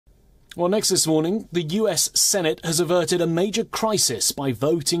Well, next this morning, the US Senate has averted a major crisis by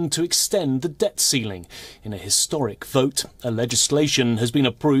voting to extend the debt ceiling. In a historic vote, a legislation has been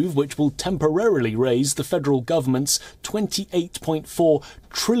approved which will temporarily raise the federal government's $28.4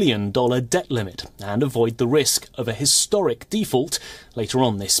 trillion debt limit and avoid the risk of a historic default later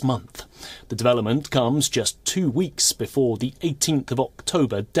on this month. The development comes just 2 weeks before the 18th of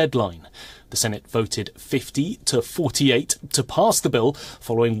October deadline. The Senate voted 50 to 48 to pass the bill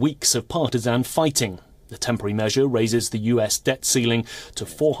following weeks of partisan fighting. The temporary measure raises the US debt ceiling to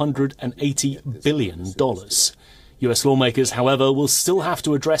 $480 billion. US lawmakers, however, will still have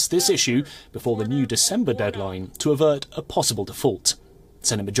to address this issue before the new December deadline to avert a possible default.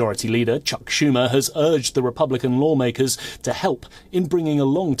 Senate Majority Leader Chuck Schumer has urged the Republican lawmakers to help in bringing a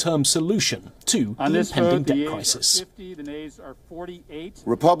long-term solution to the impending debt crisis.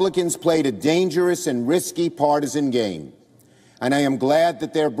 Republicans played a dangerous and risky partisan game, and I am glad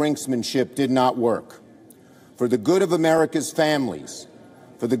that their brinksmanship did not work. For the good of America's families,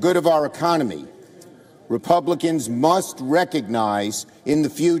 for the good of our economy, Republicans must recognize in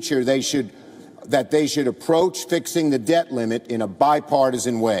the future that they should approach fixing the debt limit in a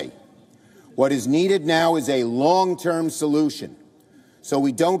bipartisan way. What is needed now is a long-term solution, so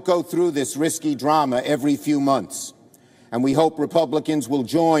we don't go through this risky drama every few months. And we hope Republicans will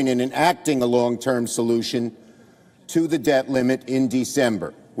join in enacting a long-term solution to the debt limit in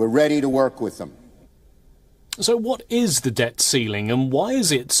December. We're ready to work with them. So what is the debt ceiling, and why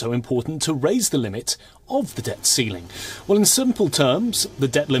is it so important to raise the limit of the debt ceiling? Well, in simple terms, the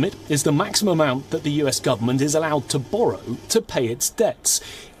debt limit is the maximum amount that the US government is allowed to borrow to pay its debts.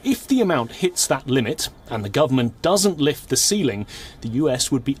 If the amount hits that limit and the government doesn't lift the ceiling, the US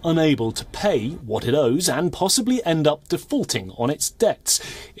would be unable to pay what it owes and possibly end up defaulting on its debts.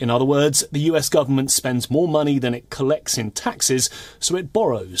 In other words, the US government spends more money than it collects in taxes, so it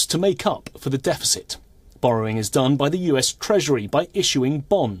borrows to make up for the deficit. Borrowing is done by the US Treasury by issuing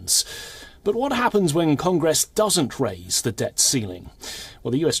bonds. But what happens when Congress doesn't raise the debt ceiling?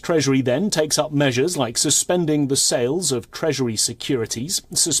 Well, the US Treasury then takes up measures like suspending the sales of Treasury securities,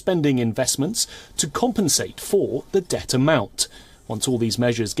 suspending investments to compensate for the debt amount. Once all these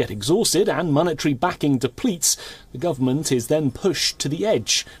measures get exhausted and monetary backing depletes, the government is then pushed to the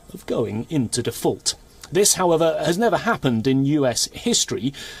edge of going into default. This, however, has never happened in US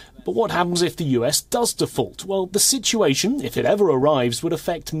history. But what happens if the US does default? Well, the situation, if it ever arrives, would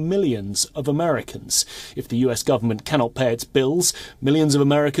affect millions of Americans. If the US government cannot pay its bills, millions of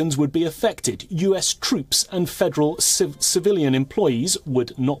Americans would be affected. US troops and federal civilian employees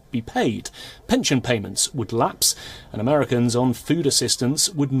would not be paid. Pension payments would lapse, and Americans on food assistance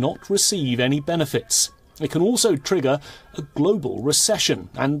would not receive any benefits. It can also trigger a global recession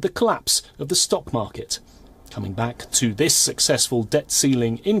and the collapse of the stock market. Coming back to this successful debt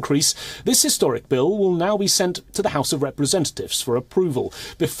ceiling increase, this historic bill will now be sent to the House of Representatives for approval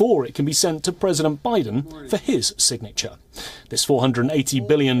before it can be sent to President Biden for his signature. This $480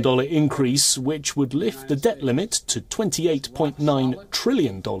 billion increase, which would lift the debt limit to $28.9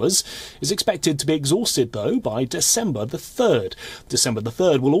 trillion, is expected to be exhausted, though, by December the 3rd. December the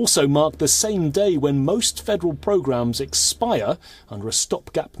 3rd will also mark the same day when most federal programs expire under a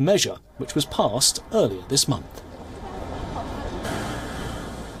stopgap measure, which was passed earlier this month.